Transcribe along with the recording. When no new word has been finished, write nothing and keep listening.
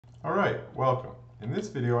All right, welcome. In this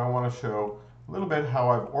video, I want to show a little bit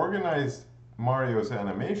how I've organized Mario's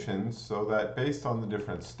animations so that based on the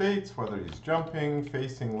different states, whether he's jumping,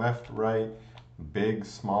 facing left, right, big,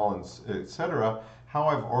 small, and etc., how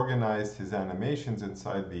I've organized his animations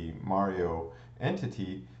inside the Mario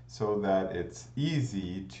entity so that it's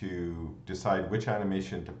easy to decide which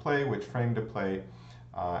animation to play, which frame to play,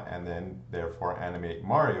 and then therefore animate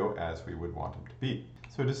Mario as we would want him to be.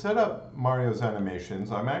 So to set up Mario's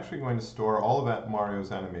animations, I'm actually going to store all of that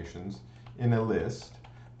Mario's animations in a list,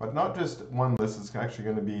 but not just one list. It's actually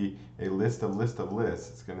going to be a list of lists.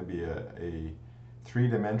 It's going to be a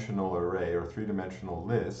three-dimensional array or three-dimensional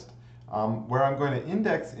list where I'm going to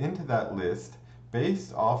index into that list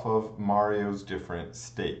based off of Mario's different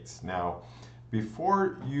states. Now,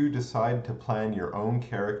 before you decide to plan your own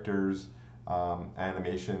character's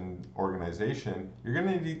animation organization, you're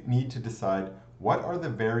going to need to decide what are the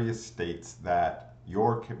various states that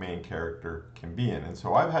your main character can be in. And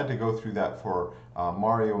so I've had to go through that for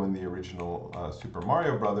Mario in the original Super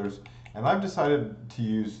Mario Brothers, and I've decided to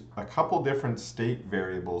use a couple different state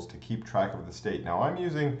variables to keep track of the state. Now I'm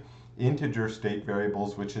using integer state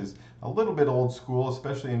variables, which is a little bit old school,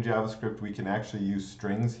 especially in JavaScript. We can actually use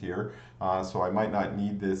strings here, so I might not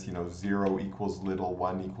need this, 0 equals little,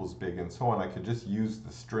 1 equals big, and so on. I could just use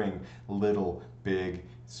the string little, big,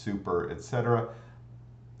 super, etc.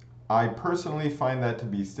 I personally find that to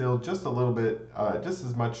be still just a little bit, just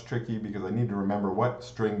as much tricky because I need to remember what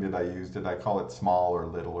string did I use. Did I call it small or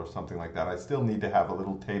little or something like that? I still need to have a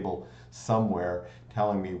little table somewhere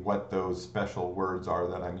telling me what those special words are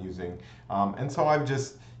that I'm using. And so I've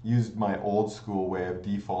just used my old school way of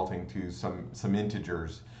defaulting to some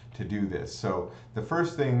integers to do this. So the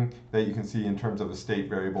first thing that you can see in terms of a state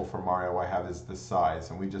variable for Mario I have is the size.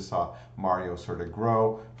 And we just saw Mario sort of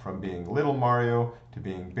grow from being little Mario to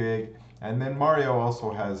being big. And then Mario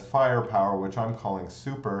also has firepower, which I'm calling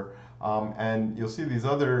super. And you'll see these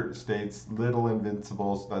other states, little,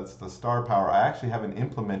 invincible, so that's the star power. I actually haven't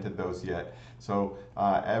implemented those yet. So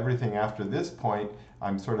everything after this point,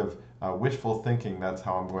 I'm sort of wishful thinking that's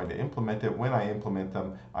how I'm going to implement it. When I implement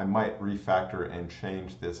them, I might refactor and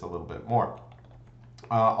change this a little bit more.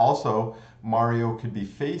 Also, Mario could be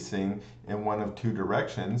facing in one of two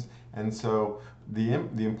directions, and so the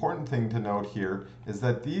important thing to note here is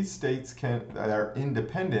that these states are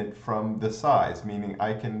independent from the size, meaning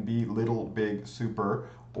I can be little, big, super,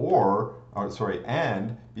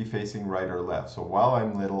 and be facing right or left. So while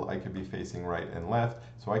I'm little, I could be facing right and left.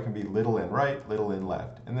 So I can be little and right, little and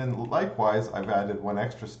left. And then likewise, I've added one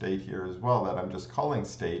extra state here as well that I'm just calling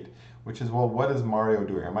state, which is, well, what is Mario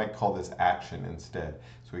doing? I might call this action instead.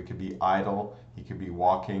 So he could be idle, he could be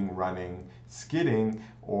walking, running, skidding,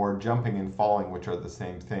 or jumping and falling, which are the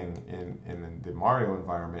same thing in the Mario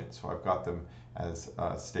environment. So I've got them as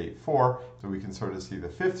state 4. So we can sort of see the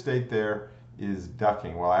fifth state there is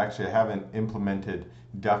ducking. Well, actually, I haven't implemented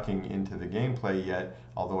ducking into the gameplay yet,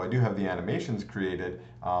 although I do have the animations created.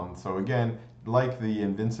 So again, like the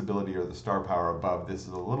invincibility or the star power above, this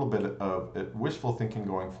is a little bit of wishful thinking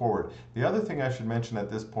going forward. The other thing I should mention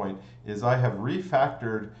at this point is I have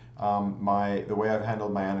refactored the way I've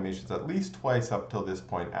handled my animations at least twice up till this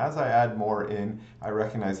point. As I add more in, I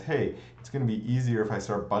recognize, hey, it's going to be easier if I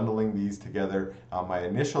start bundling these together. My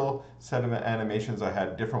initial set of animations, I had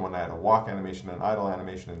a different one. I had a walk animation, an idle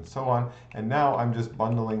animation, and so on. And now I'm just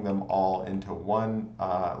bundling them all into one,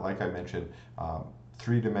 like I mentioned,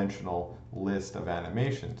 three-dimensional list of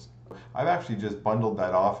animations. I've actually just bundled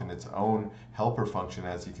that off in its own helper function,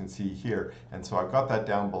 as you can see here. And so I've got that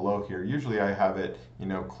down below here. Usually I have it,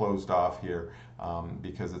 closed off here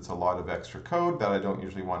because it's a lot of extra code that I don't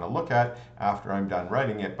usually want to look at after I'm done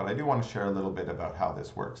writing it, but I do want to share a little bit about how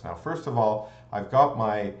this works. Now, first of all, I've got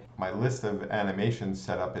my list of animations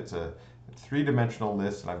set up. It's a three-dimensional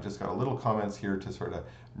list, and I've just got a little comments here to sort of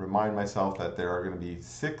remind myself that there are going to be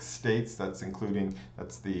 6 states. That's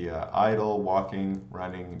the idle, walking,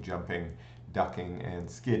 running, jumping, ducking, and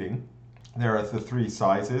skidding. There are the 3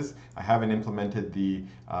 sizes. I haven't implemented the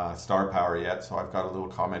star power yet, so I've got a little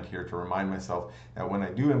comment here to remind myself that when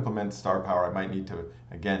I do implement star power, I might need to,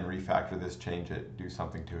 again, refactor this, change it, do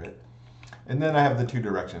something to it. And then I have the 2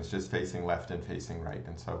 directions, just facing left and facing right.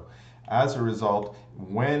 And so as a result,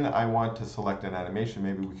 when I want to select an animation,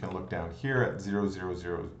 maybe we can look down here at 0, 0,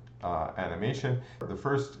 0 animation. The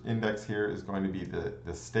first index here is going to be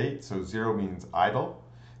the state. So 0 means idle.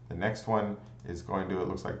 The next one is going to, it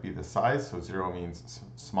looks like, be the size. So 0 means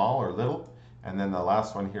small or little. And then the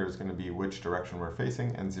last one here is going to be which direction we're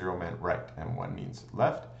facing. And 0 meant right. And 1 means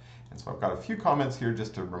left. And so I've got a few comments here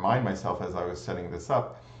just to remind myself as I was setting this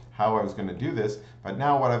up how I was going to do this. But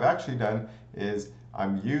now what I've actually done is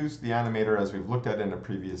I've used the animator as we've looked at in a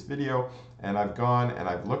previous video, and I've gone and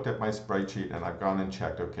I've looked at my sprite sheet and I've gone and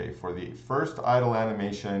checked, okay, for the first idle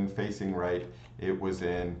animation facing right, it was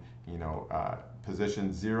in,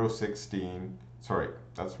 position 016, sorry,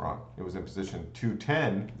 that's wrong. It was in position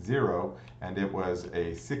 210, 0, and it was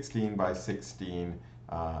a 16 by 16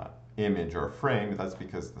 image or frame. That's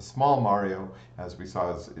because the small Mario, as we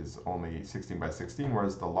saw, is only 16 by 16,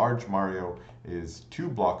 whereas the large Mario is 2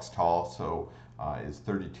 blocks tall, so is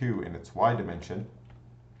 32 in its Y dimension.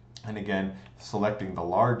 And again, selecting the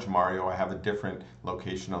large Mario, I have a different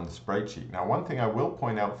location on the sprite sheet. Now, one thing I will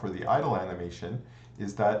point out for the idle animation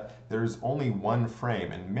is that there's only one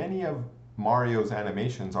frame, and many of Mario's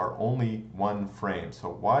animations are only one frame. So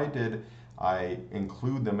why did I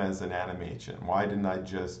include them as an animation? Why didn't I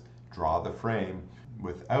just draw the frame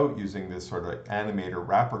without using this sort of animator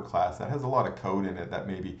wrapper class that has a lot of code in it that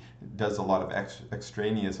maybe does a lot of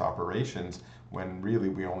extraneous operations when really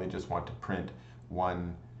we only just want to print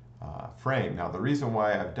one frame. Now, the reason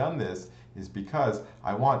why I've done this is because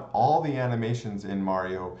I want all the animations in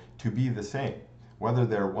Mario to be the same. Whether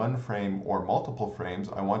they're one frame or multiple frames,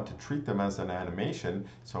 I want to treat them as an animation.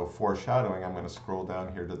 So foreshadowing, I'm going to scroll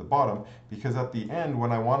down here to the bottom, because at the end,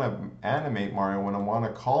 when I want to animate Mario, when I want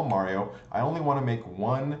to call Mario, I only want to make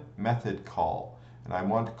one method call, and I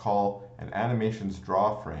want to call an animations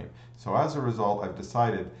Drawframe. So as a result, I've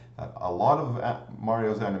decided that a lot of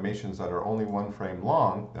Mario's animations that are only one frame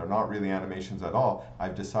long, they're not really animations at all,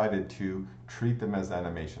 I've decided to treat them as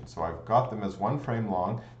animations. So I've got them as one frame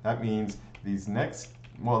long. That means these next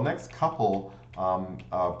couple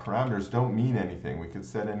parameters don't mean anything. We could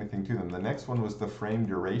set anything to them. The next one was the frame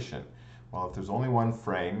duration. Well, if there's only one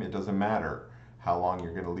frame, it doesn't matter how long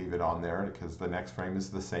you're going to leave it on there, because the next frame is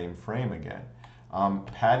the same frame again.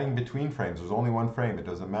 Padding between frames, there's only one frame, it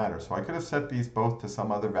doesn't matter. So I could have set these both to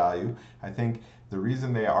some other value. I think the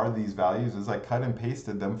reason they are these values is I cut and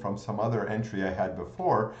pasted them from some other entry I had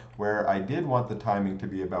before, where I did want the timing to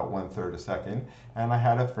be about 1/3 a second, and I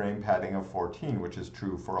had a frame padding of 14, which is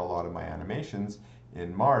true for a lot of my animations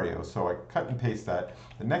in Mario. So I cut and paste that.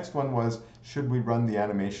 The next one was, should we run the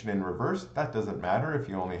animation in reverse? That doesn't matter if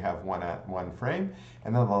you only have one frame.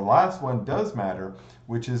 And then the last one does matter,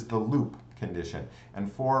 which is the loop condition.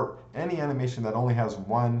 And for any animation that only has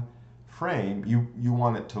one frame, you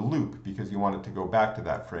want it to loop, because you want it to go back to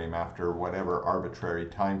that frame after whatever arbitrary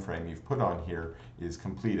time frame you've put on here is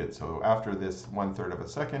completed. So after this 1/3 of a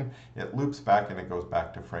second, it loops back and it goes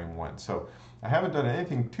back to frame 1. So I haven't done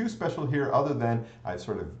anything too special here, other than I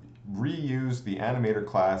sort of reused the animator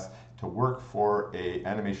class to work for a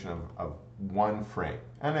animation of one frame.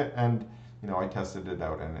 And I tested it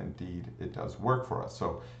out, and indeed it does work for us.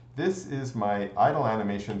 So this is my idle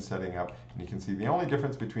animation setting up, and you can see the only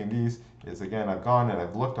difference between these is, again, I've gone and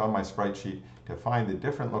I've looked on my sprite sheet to find the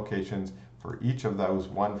different locations for each of those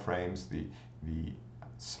one frames, the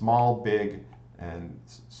small, big, and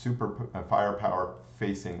super firepower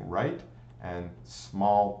facing right, and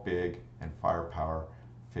small, big, and firepower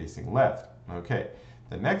facing left. Okay,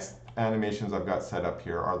 the next animations I've got set up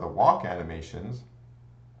here are the walk animations,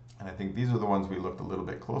 and I think these are the ones we looked a little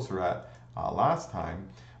bit closer at last time,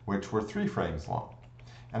 which were 3 frames long.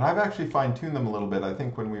 And I've actually fine-tuned them a little bit. I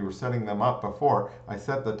think when we were setting them up before, I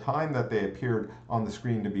set the time that they appeared on the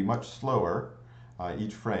screen to be much slower,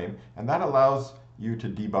 each frame, and that allows you to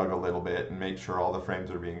debug a little bit and make sure all the frames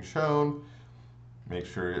are being shown, make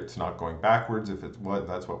sure it's not going backwards. If it's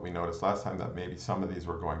that's what we noticed last time, that maybe some of these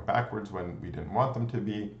were going backwards when we didn't want them to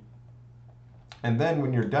be. And then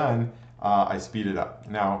when you're done, I speed it up.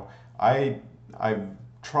 Now, I've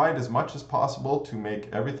tried as much as possible to make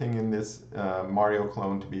everything in this Mario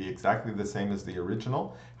clone to be exactly the same as the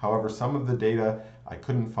original. However, some of the data I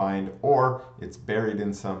couldn't find, or it's buried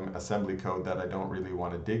in some assembly code that I don't really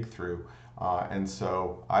want to dig through. And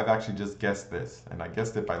so I've actually just guessed this, and I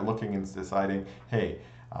guessed it by looking and deciding, hey,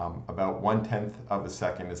 about 1/10 of a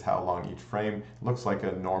second is how long each frame. Looks like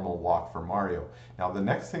a normal walk for Mario. Now, the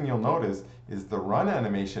next thing you'll notice is the run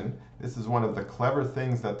animation. This is one of the clever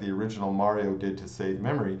things that the original Mario did to save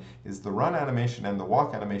memory, is the run animation and the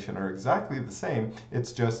walk animation are exactly the same,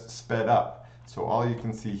 it's just sped up. So all you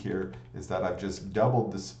can see here is that I've just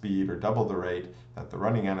doubled the speed, or double the rate that the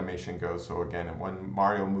running animation goes. So again, when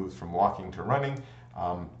Mario moves from walking to running,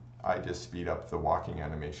 I just speed up the walking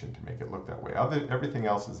animation to make it look that way. Everything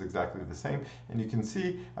else is exactly the same. And you can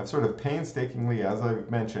see I've sort of painstakingly, as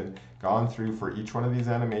I've mentioned, gone through for each one of these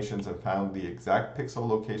animations and found the exact pixel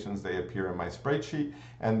locations they appear in my sprite sheet,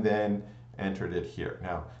 and then entered it here.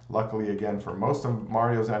 Now, luckily again, for most of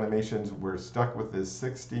Mario's animations, we're stuck with this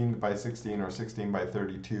 16 by 16 or 16 by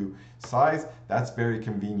 32 size. That's very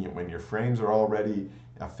convenient. When your frames are already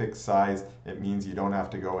a fixed size, it means you don't have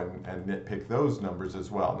to go and nitpick those numbers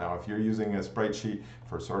as well. Now, if you're using a sprite sheet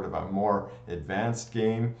for sort of a more advanced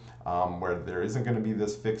game where there isn't going to be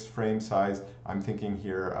this fixed frame size, I'm thinking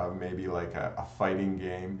here of maybe like a fighting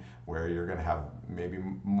game where you're going to have maybe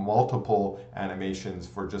multiple animations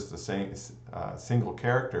for just the same single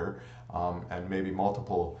character and maybe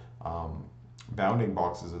multiple bounding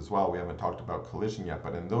boxes as well. We haven't talked about collision yet,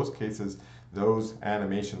 but in those cases, those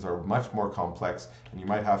animations are much more complex, and you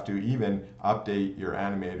might have to even update your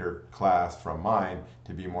animator class from mine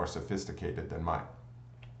to be more sophisticated than mine.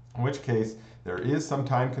 In which case, there is some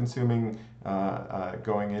time consuming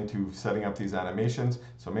going into setting up these animations,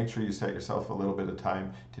 so make sure you set yourself a little bit of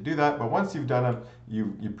time to do that. But once you've done them,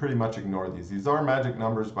 you pretty much ignore these. These are magic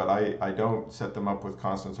numbers, but I don't set them up with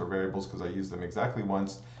constants or variables because I use them exactly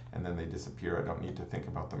once and then they disappear. I don't need to think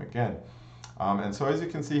about them again. And so as you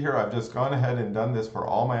can see here, I've just gone ahead and done this for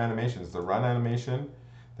all my animations. The run animation,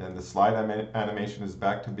 then the slide animation is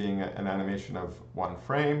back to being an animation of one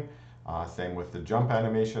frame. Same with the jump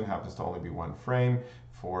animation, happens to only be one frame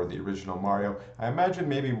for the original Mario. I imagine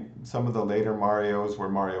maybe some of the later Marios where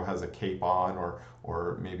Mario has a cape on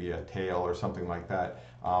or maybe a tail or something like that.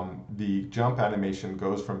 The jump animation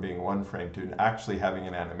goes from being one frame to actually having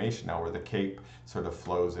an animation now where the cape sort of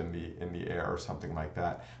flows in the air or something like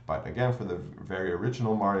that. But again, for the very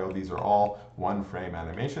original Mario, these are all one frame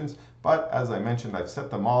animations. But as I mentioned, I've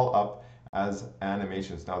set them all up as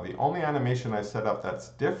animations. Now, the only animation I've set up that's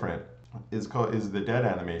different is the dead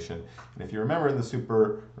animation. And if you remember in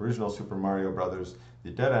the original Super Mario Brothers, the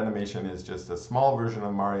dead animation is just a small version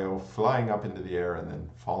of Mario flying up into the air and then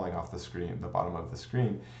falling off the screen, the bottom of the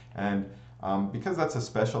screen. And because that's a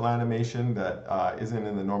special animation that isn't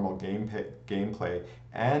in the normal gameplay,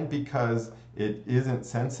 and because it isn't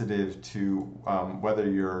sensitive to whether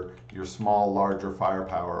you're small, large, or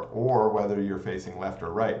firepower, or whether you're facing left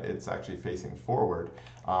or right, it's actually facing forward.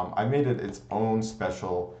 I made it its own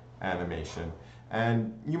special animation.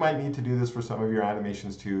 And you might need to do this for some of your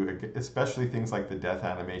animations too, especially things like the death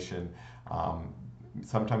animation.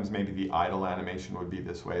 Sometimes maybe the idle animation would be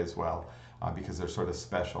this way as well, because they're sort of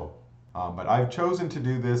special. But I've chosen to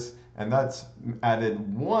do this, and that's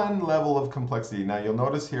added one level of complexity. Now you'll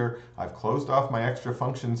notice here, I've closed off my extra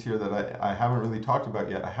functions here that I haven't really talked about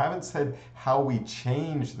yet. I haven't said how we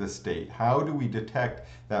change the state. How do we detect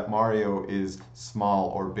that Mario is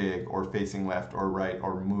small or big or facing left or right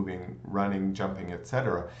or moving, running, jumping,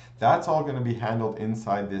 etc. That's all going to be handled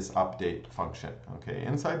inside this update function. Okay,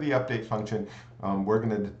 inside the update function, we're going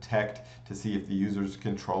to detect to see if the user's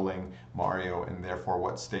controlling Mario and therefore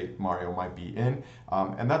what state Mario might be in.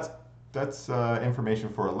 And that's information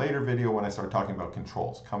for a later video when I start talking about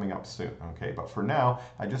controls coming up soon. Okay, but for now,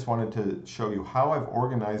 I just wanted to show you how I've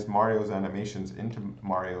organized Mario's animations into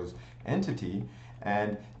Mario's entity,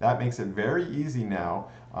 and that makes it very easy now.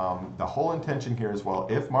 The whole intention here is, well,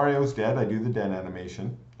 if Mario's dead, I do the dead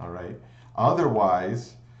animation. All right.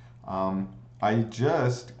 Otherwise, I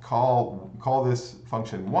just call this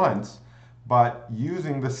function once, but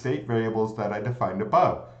using the state variables that I defined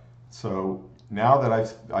above. So now that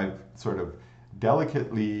I've sort of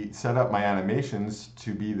delicately set up my animations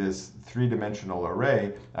to be this three-dimensional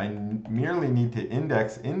array, I merely need to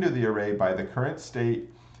index into the array by the current state,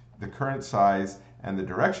 the current size, and the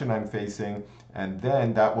direction I'm facing, and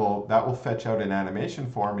then that will fetch out an animation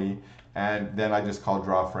for me, and then I just call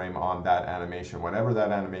Drawframe on that animation, whatever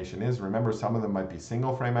that animation is. Remember, some of them might be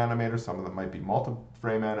single frame animators, some of them might be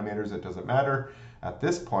multi-frame animators, it doesn't matter. At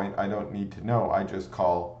this point, I don't need to know, I just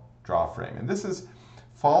call Drawframe. And this is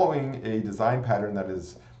following a design pattern that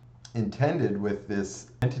is intended with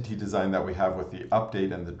this entity design that we have with the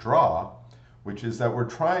update and the draw, which is that we're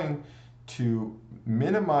trying to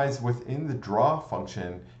minimize within the draw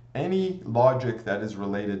function any logic that is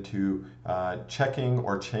related to checking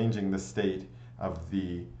or changing the state of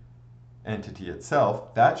the entity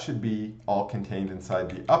itself. That should be all contained inside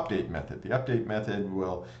the update method. The update method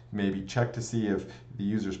will maybe check to see if the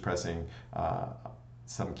user's pressing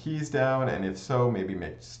some keys down, and if so, maybe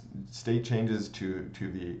make state changes to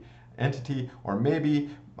the entity, or maybe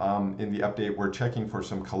in the update we're checking for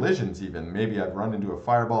some collisions even. Maybe I've run into a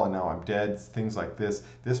fireball and now I'm dead, things like this.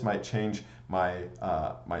 This might change my,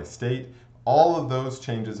 my state. All of those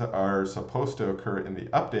changes are supposed to occur in the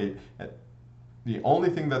update. The only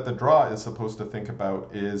thing that the draw is supposed to think about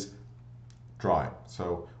is drawing.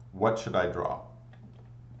 So what should I draw?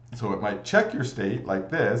 So it might check your state like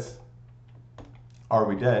this, are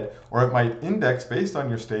we dead? Or it might index based on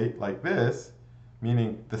your state like this,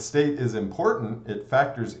 meaning the state is important. It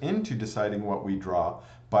factors into deciding what we draw,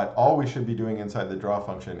 but all we should be doing inside the draw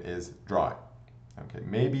function is drawing. Okay,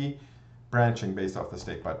 maybe branching based off the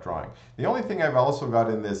state, but drawing. The only thing I've also got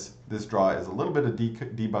in this draw is a little bit of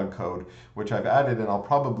debug code, which I've added, and I'll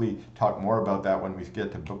probably talk more about that when we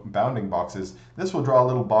get to bounding boxes. This will draw a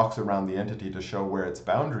little box around the entity to show where its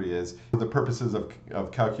boundary is for the purposes of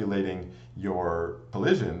calculating your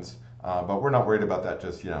collisions, but we're not worried about that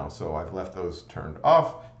just now. So I've left those turned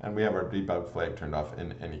off, and we have our debug flag turned off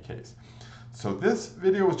in any case. So this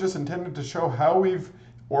video was just intended to show how we've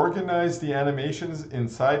organize the animations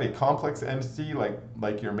inside a complex entity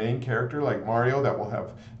like your main character, like Mario, that will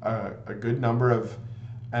have a good number of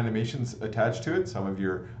animations attached to it. Some of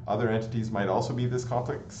your other entities might also be this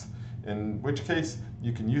complex, in which case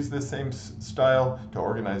you can use this same style to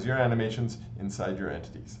organize your animations inside your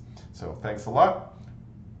entities. So thanks a lot,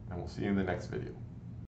 and we'll see you in the next video.